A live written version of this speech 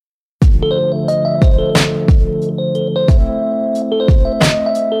Όλο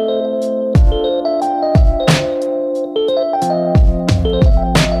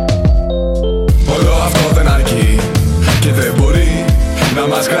αυτό δεν αρκεί και δεν μπορεί να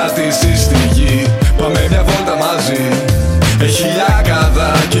μας κρατήσει στη γη. Πάμε μια βόλτα μαζί. Έχει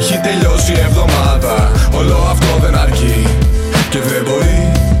λιακάδα και έχει τελειώσει η εβδομάδα. Όλο αυτό δεν αρκεί και δεν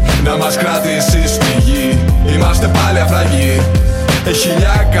μπορεί να μας κρατήσει στη γη. Είμαστε πάλι άφραγκοι. Έχει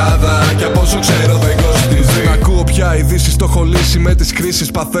λιακάδα και από όσο ξέρω δεν κοστίζει. Δεν ακούω πια ειδήσεις, το έχω λύσει με τις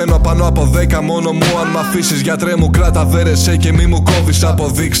κρίσεις. Παθαίνω πάνω από 10, μόνο μου αν μ' αφήσεις. Γιατρέ μου κράτα δέρεσαι και μη μου κόβεις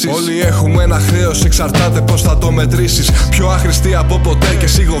αποδείξεις. Όλοι έχουμε ένα χρέος, εξαρτάται πως θα το μετρήσεις. Πιο άχρηστη από ποτέ και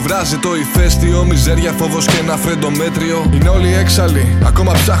σιγοβράζει το ηφαίστειο. Μιζέρια, φόβος και ένα φρεντομέτριο. Είναι όλοι έξαλλοι,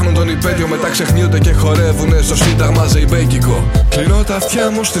 ακόμα ψάχνουν τον υπέτειο. Μετά ξεχνιούνται και χορεύουνε στο σύνταγμα ζεϊμπέκικο. Κλείνω τα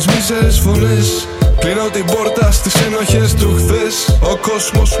αυτιά μου στις μίζερες φωνές. Κλείνω την πόρτα στις ενοχές του χθες. Ο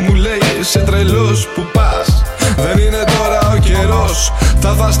κόσμος μου λέει είσαι τρελός που πας. Δεν είναι τώρα ο καιρός.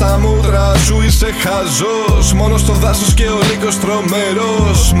 Θα βάς τα μούτρα σου, είσαι χαζός. Μόνο στο δάσος και ο λύκος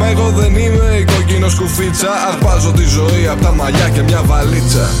τρομερός. Μα εγώ δεν είμαι η κοκκίνος κουφίτσα. Αρπάζω τη ζωή απ' τα μαλλιά και μια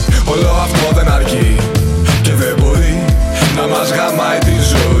βαλίτσα. Όλο αυτό δεν αρκεί και δεν μπορεί να μας γαμάει τη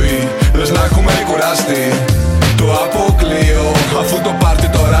ζωή. Λες να έχουμε κουραστεί, το αποκλείω αφού το πάρτι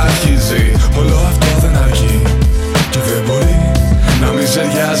τώρα αρχίζει. Όλο αυτό δεν αρκεί και δεν μπορεί να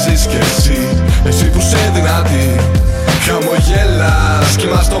μιζεριάζεις κι εσύ. Εσύ που είσαι δυνατή, χαμογελάς κι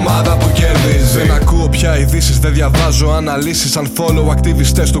είμαστε ομάδα που κερδίζει. Δεν ακούω πια ειδήσεις, δεν διαβάζω αναλύσεις. Αν follow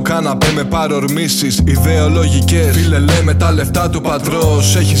ακτιβιστές του κάναπε με παρορμήσεις ιδεολογικές. Φίλε λέμε τα λεφτά του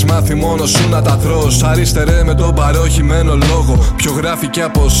πατρός. Έχεις μάθει μόνο σου να τα τρως. Αριστερέ με τον παροχημένο λόγο. Πιο γράφει και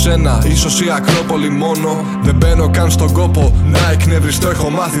από σένα, ίσως η Ακρόπολη μόνο. Δεν μπαίνω καν στον κόπο να εκνευριστώ. Έχω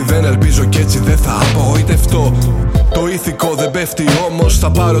μάθει δεν ελπίζω κι έτσι δεν θα απογοητευτώ. Το ηθικό δεν πέφτει όμως.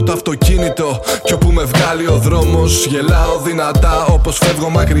 Θα πάρω το αυτοκίνητο κι όπου με βγάλει ο δρόμος. Γελάω δυνατά όπως φεύγω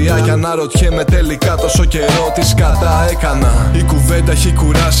μακριά. Κι αναρωτιέμαι τελικά τόσο καιρό τι σκατά έκανα. Η κουβέντα έχει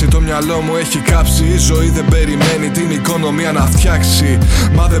κουράσει, το μυαλό μου έχει κάψει. Η ζωή δεν περιμένει την οικονομία να φτιάξει.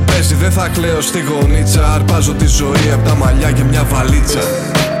 Μα δεν παίζει, δεν θα κλαίω στη γωνίτσα. Αρπάζω τη ζωή απ' τα μαλλιά και μια βαλίτσα.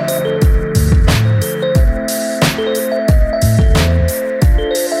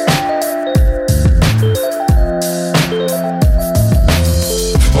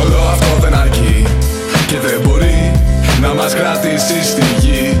 Να μας κρατήσει στη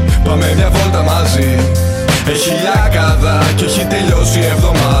γη. Πάμε μια βόλτα μαζί. Έχει λιακάδα και έχει τελειώσει η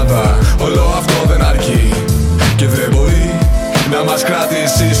εβδομάδα. Όλο αυτό δεν αρκεί και δεν μπορεί να μας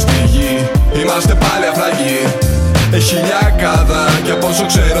κρατήσει στη γη. Είμαστε πάλι άφραγκοι. Έχει λιακάδα και από όσο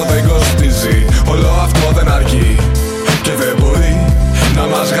ξέρω δεν κοστίζει. Όλο αυτό δεν αρκεί και δεν μπορεί να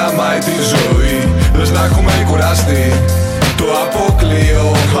μας γαμάει τη ζωή. Λες να έχουμε κουραστεί, το αποκλείω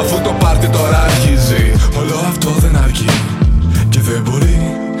αφού το πάρτι τώρα αρχίζει. Όλο αυτό δεν αρκεί και δεν μπορεί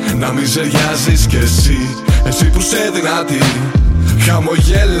να μιζεριάζεις κι εσύ. Εσύ που είσαι δυνατή,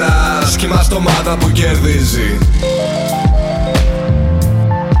 χαμογελάς κι είμαστε ομάδα που κερδίζει.